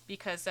wonderful,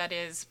 because that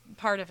is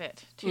part of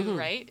it too, Mm-hmm.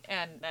 right?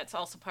 And that's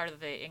also part of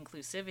the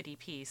inclusivity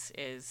piece,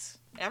 is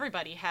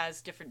everybody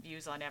has different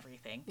views on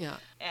everything. Yeah.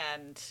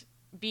 And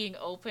being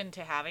open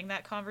to having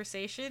that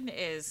conversation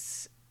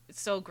is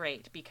so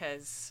great,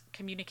 because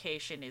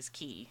communication is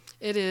key.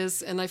 It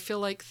is, and I feel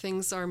like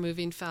things are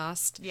moving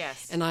fast.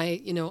 Yes. And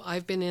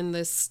I've been in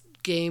this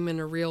game in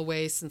a real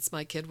way since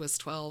my kid was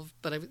 12,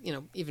 but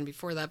even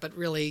before that, but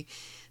really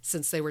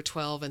since they were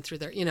 12 and through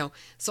their,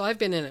 so I've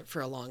been in it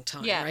for a long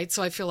time, Yeah. right?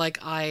 So I feel like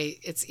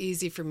it's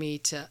easy for me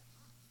to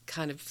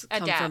kind of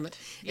come from it. Adapt.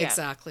 Yeah.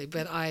 Exactly.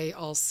 But I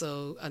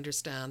also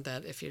understand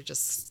that if you're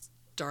just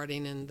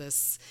starting in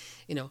this,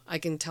 I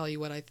can tell you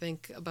what I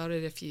think about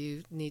it if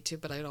you need to,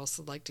 but I'd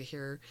also like to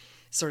hear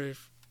sort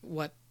of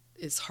what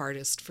is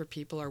hardest for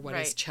people, or what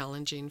is Right.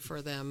 challenging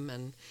for them,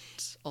 and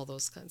all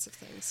those kinds of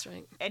things,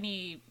 right?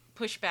 Any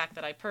pushback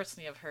that I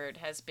personally have heard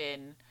has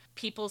been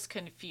people's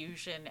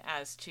confusion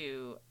as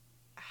to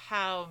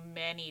how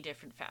many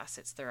different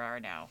facets there are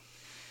now.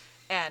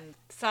 And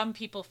some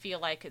people feel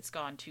like it's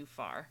gone too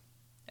far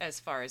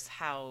as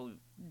how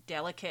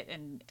delicate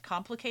and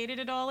complicated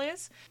it all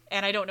is.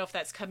 And I don't know if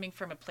that's coming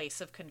from a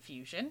place of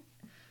confusion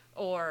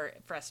or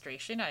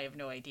frustration. I have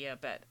no idea,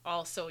 but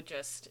also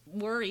just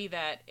worry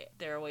that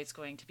they're always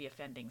going to be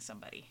offending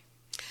somebody.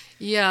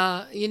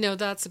 Yeah,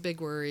 that's a big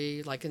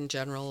worry, like in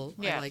general.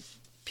 Yeah. I like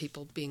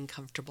people being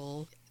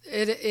comfortable.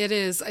 It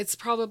is. It's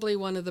probably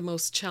one of the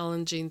most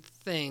challenging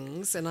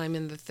things, and I'm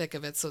in the thick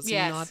of it, so it's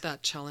Yes. not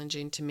that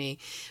challenging to me.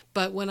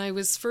 But when I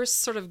was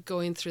first sort of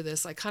going through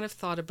this, I kind of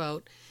thought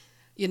about,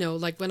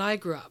 like when I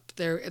grew up,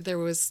 there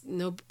was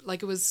no,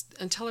 like, it was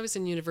until I was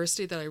in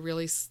university that I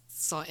really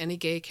saw any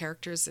gay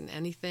characters in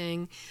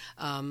anything.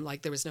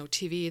 Like, there was no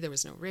TV, there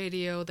was no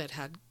radio that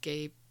had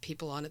gay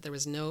people on it. There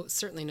was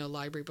certainly no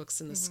library books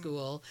in the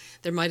school.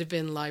 There might have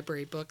been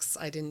library books.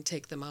 I didn't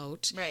take them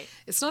out. Right.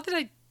 It's not that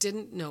I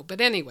didn't know, but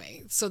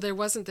anyway, so there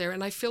wasn't there.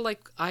 And I feel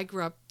like I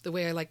grew up, the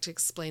way I like to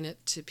explain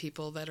it to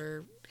people that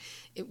are,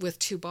 with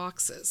two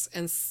boxes,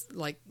 and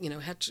like,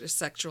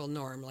 heterosexual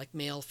norm, like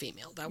male,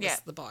 female. That was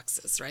the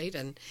boxes, right?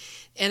 And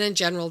in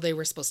general, they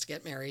were supposed to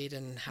get married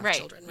and have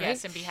children, right?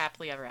 Yes, and be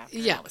happily ever after.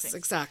 Yes,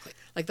 exactly.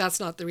 Like, that's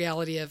not the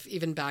reality of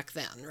even back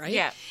then, right?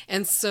 Yeah.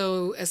 And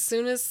so as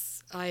soon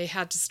as I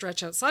had to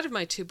stretch outside of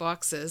my two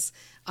boxes,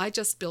 I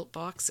just built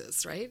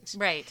boxes, right?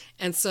 Right.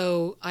 And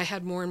so I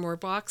had more and more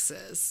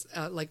boxes,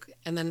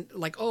 and then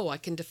oh, I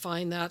can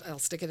define that. I'll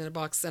stick it in a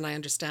box, and I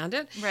understand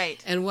it.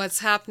 Right. And what's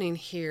happening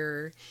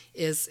here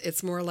is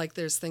it's more like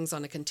there's things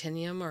on a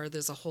continuum, or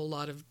there's a whole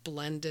lot of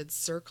blended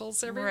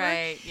circles everywhere.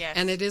 Right, yes.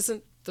 And it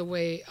isn't the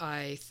way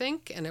I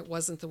think, and it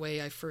wasn't the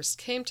way I first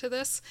came to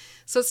this.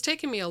 So it's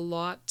taken me a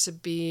lot to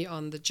be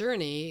on the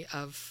journey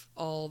of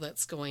all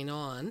that's going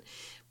on.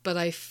 But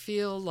I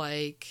feel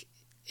like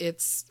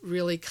it's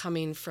really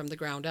coming from the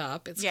ground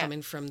up. It's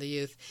coming from the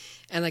youth.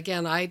 And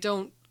again, I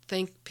don't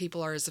think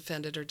people are as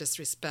offended or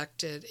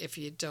disrespected if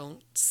you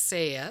don't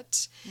say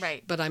it.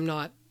 Right. But I'm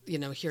not,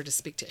 here to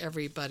speak to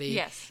everybody.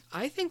 Yes.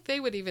 I think they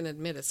would even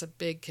admit it's a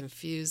big,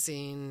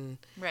 confusing...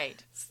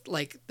 Right.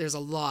 Like, there's a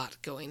lot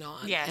going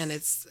on. Yes. And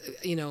it's,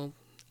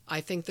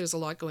 I think there's a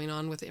lot going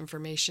on with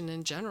information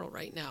in general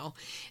right now.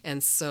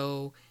 And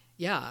so...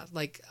 yeah,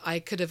 like, I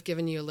could have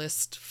given you a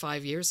list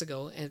 5 years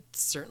ago. It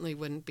certainly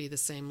wouldn't be the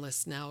same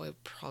list now. It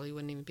probably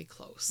wouldn't even be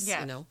close,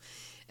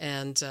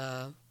 And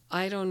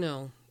I don't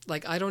know.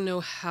 Like, I don't know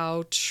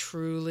how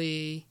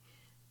truly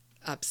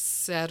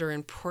upset or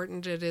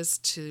important it is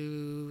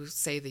to,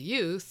 say, the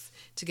youth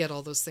to get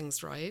all those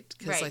things right.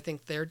 Because I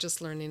think they're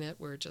just learning it.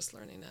 We're just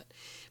learning it.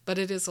 But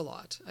it is a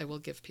lot. I will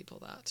give people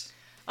that.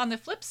 On the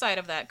flip side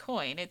of that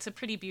coin, it's a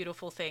pretty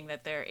beautiful thing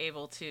that they're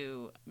able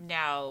to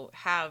now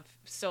have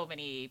so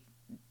many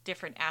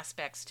different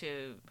aspects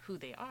to who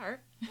they are,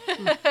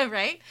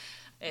 right?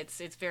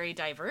 It's very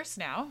diverse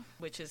now,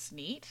 which is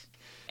neat.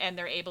 And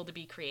they're able to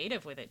be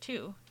creative with it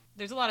too.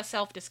 There's a lot of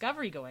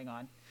self-discovery going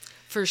on.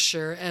 For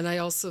sure. And I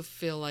also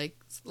feel like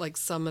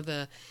some of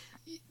the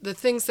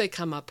things they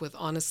come up with,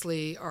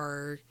 honestly,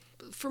 are...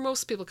 for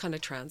most people kind of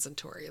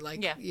transitory,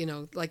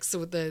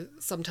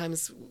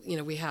 sometimes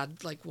we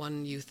had like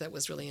one youth that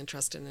was really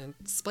interested in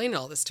explaining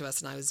all this to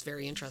us, and I was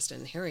very interested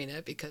in hearing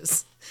it,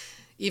 because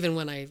even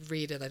when I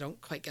read it I don't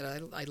quite get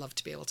it. I love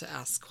to be able to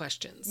ask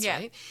questions,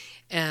 right?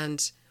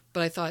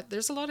 But I thought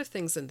there's a lot of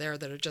things in there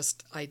that are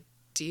just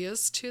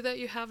ideas too that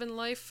you have in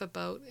life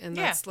about, and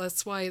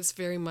that's why it's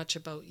very much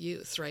about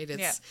youth, right?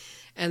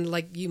 And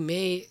like, you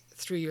may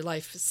through your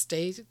life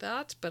stay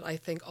that, but I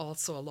think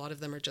also a lot of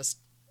them are just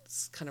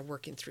kind of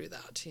working through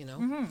that,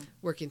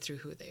 working through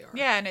who they are.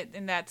 Yeah,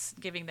 and that's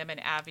giving them an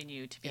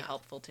avenue to be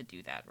helpful to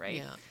do that, right?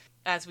 Yeah.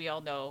 As we all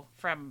know,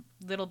 from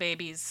little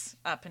babies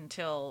up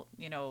until,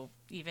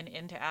 even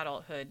into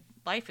adulthood,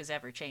 life is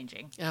ever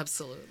changing.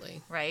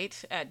 Absolutely.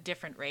 Right? At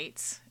different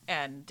rates,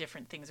 and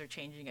different things are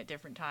changing at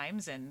different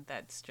times, and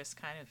that's just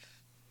kind of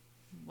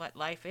what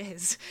life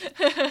is.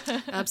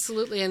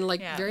 Absolutely. And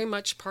very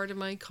much part of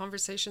my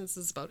conversations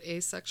is about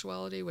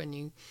asexuality, when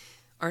you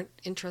aren't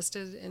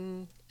interested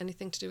in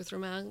anything to do with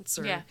romance,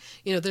 or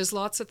there's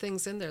lots of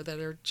things in there that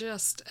are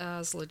just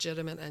as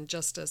legitimate and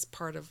just as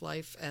part of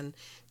life, and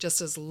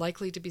just as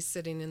likely to be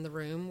sitting in the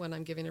room when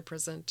I'm giving a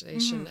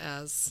presentation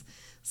as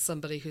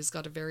somebody who's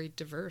got a very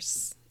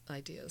diverse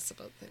ideas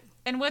about things.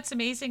 And what's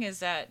amazing is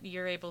that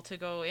you're able to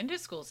go into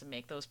schools and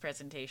make those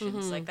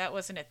presentations. Like, that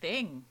wasn't a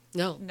thing.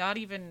 No. Not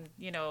even,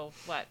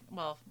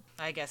 well,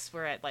 I guess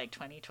we're at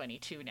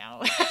 2022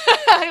 now.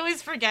 I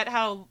always forget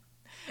how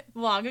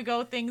long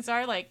ago things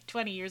are.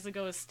 20 years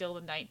ago is still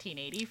in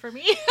 1980 for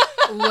me.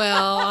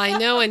 Well, I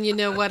know. And you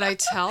know what I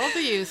tell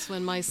the youth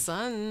when my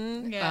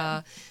son,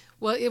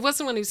 well, it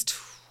wasn't when he was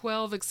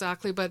 12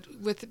 exactly, but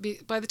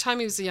by the time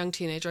he was a young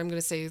teenager, I'm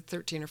going to say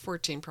 13 or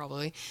 14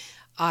 probably,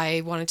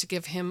 I wanted to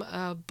give him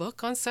a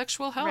book on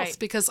sexual health,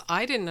 because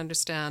I didn't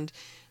understand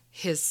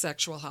his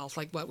sexual health,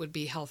 what would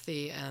be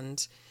healthy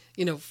and,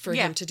 for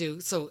him to do.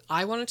 So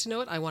I wanted to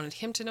know it. I wanted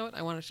him to know it.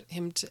 I wanted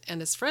him to,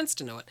 and his friends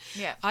to know it.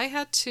 Yeah. I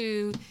had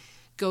to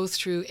go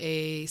through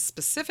a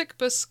specific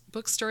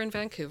bookstore in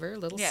Vancouver,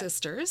 Little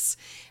Sisters.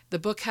 The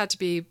book had to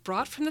be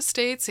brought from the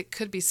States. It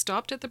could be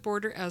stopped at the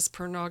border as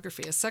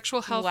pornography. A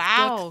sexual health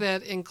book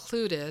that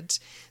included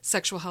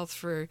sexual health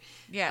for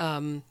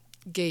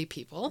gay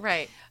people.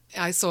 Right.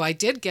 So I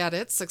did get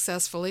it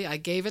successfully. I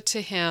gave it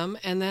to him.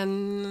 And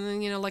then,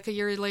 a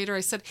year later,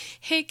 I said,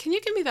 hey, can you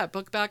give me that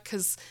book back?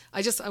 Because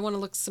I want to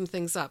look some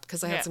things up,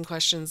 because I had some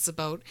questions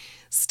about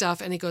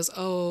stuff. And he goes,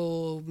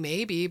 oh,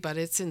 maybe, but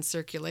it's in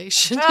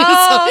circulation.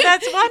 Oh, so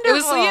that's wonderful. It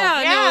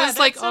was,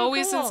 it was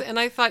always. Cool. And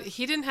I thought,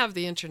 he didn't have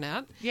the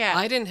internet. Yeah.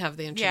 I didn't have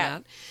the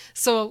internet. Yeah.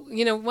 So,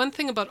 one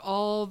thing about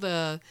all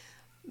the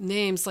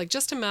names,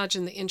 just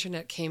imagine the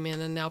internet came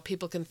in and now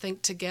people can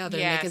think together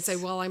and they can say,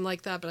 well, I'm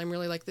like that, but I'm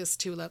really like this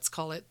too, let's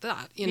call it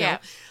that, know.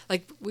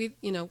 We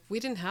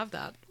didn't have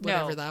that,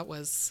 whatever that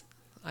was.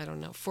 I don't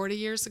know, 40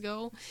 years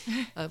ago.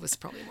 It was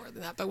probably more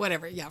than that, but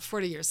whatever. Yeah,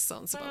 40 years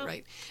sounds about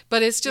right.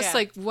 But it's just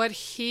what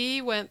he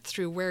went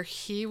through, where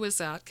he was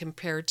at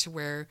compared to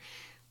where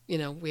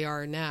we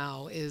are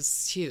now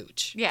is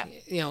huge. Yeah.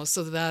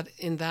 So that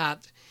in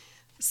that,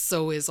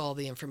 so is all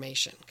the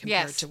information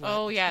compared Yes. to what.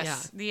 Oh, yes.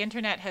 Yeah. The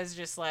internet has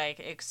just like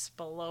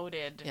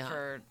exploded.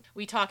 Yeah.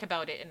 We talk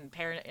about it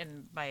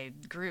in my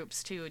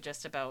groups too,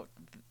 just about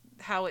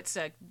how it's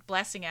a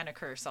blessing and a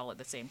curse all at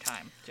the same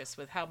time, just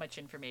with how much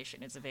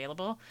information is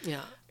available.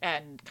 Yeah.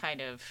 And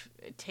kind of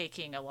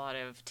taking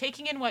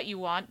in what you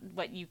want,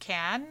 what you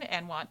can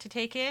and want to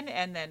take in,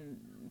 and then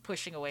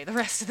pushing away the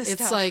rest of the stuff.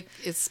 It's like,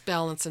 it's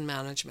balance and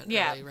management,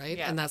 Yeah, really, right?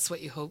 yeah. And that's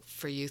what you hope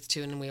for youth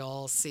too. And we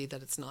all see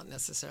that it's not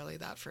necessarily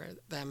that for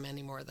them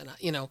anymore than,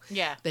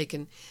 Yeah. they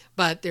can,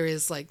 but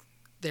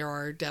there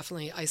are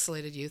definitely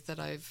isolated youth that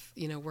I've,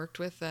 worked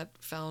with that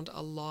found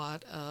a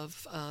lot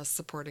of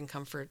support and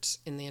comfort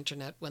in the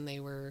internet when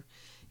they were,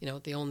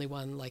 the only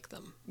one like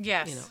them.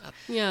 Yes.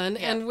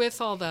 And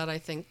with all that, I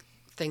think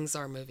things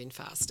are moving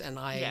fast, and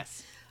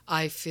Yes.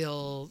 I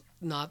feel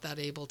not that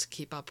able to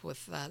keep up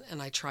with that,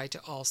 and I try to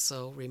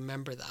also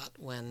remember that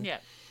when,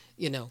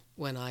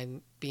 when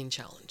I'm being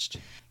challenged.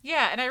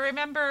 Yeah, and I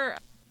remember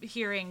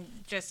hearing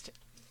just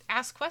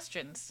ask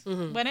questions.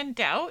 Mm-hmm. When in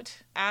doubt,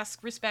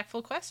 ask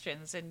respectful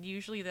questions, and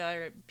usually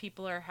the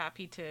people are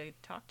happy to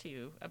talk to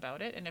you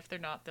about it, and if they're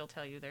not, they'll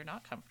tell you they're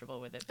not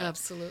comfortable with it. But,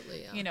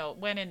 Absolutely, yeah.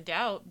 when in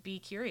doubt, be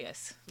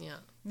curious. Yeah.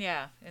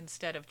 Yeah,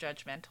 instead of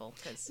judgmental.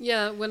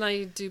 Yeah, when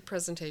I do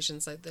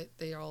presentations,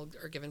 they all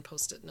are given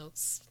Post-it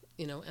notes,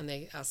 and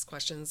they ask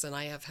questions, and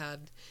I have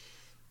had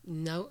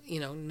no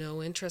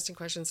interesting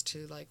questions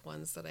to like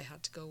ones that I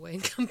had to go away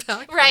and come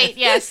back. Right, with.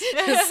 yes.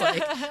 It's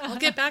like, I'll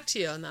get back to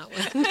you on that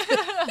one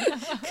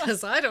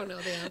because I don't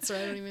know the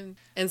answer.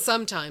 And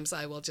sometimes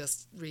I will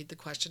just read the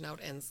question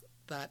out, and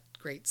that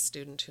great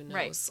student who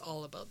knows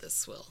all about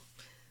this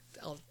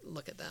I'll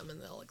look at them and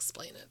they'll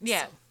explain it.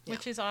 Yeah, So,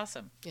 which is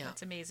awesome. Yeah.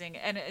 It's amazing.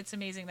 And it's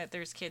amazing that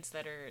there's kids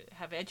that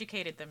have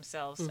educated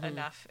themselves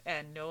enough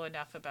and know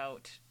enough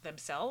about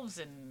themselves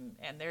and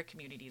their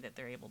community that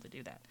they're able to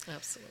do that.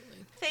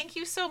 Absolutely. Thank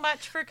you so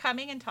much for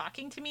coming and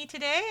talking to me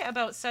today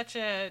about such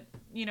a,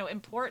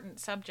 important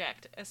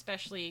subject,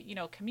 especially,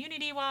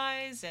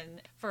 community-wise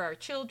and for our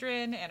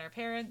children and our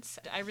parents.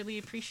 I really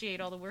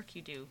appreciate all the work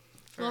you do.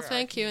 Well,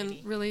 thank you,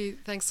 and really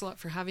thanks a lot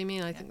for having me.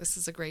 And I think this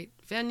is a great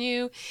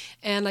venue.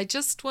 And I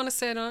just want to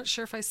say, I'm not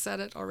sure if I said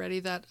it already,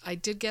 that I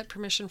did get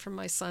permission from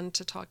my son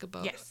to talk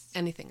about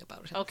anything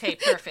about him. Okay,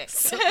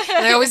 perfect.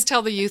 And I always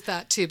tell the youth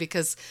that too,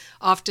 because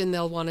often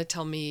they'll want to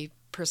tell me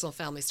personal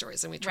family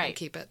stories, and we try to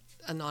keep it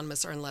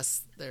anonymous, or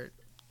unless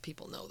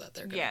people know that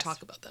they're going to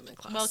talk about them in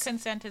class. Well,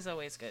 consent is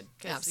always good,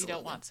 because you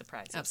don't want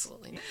surprises.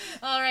 Absolutely.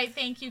 All right,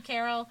 thank you,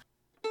 Carol.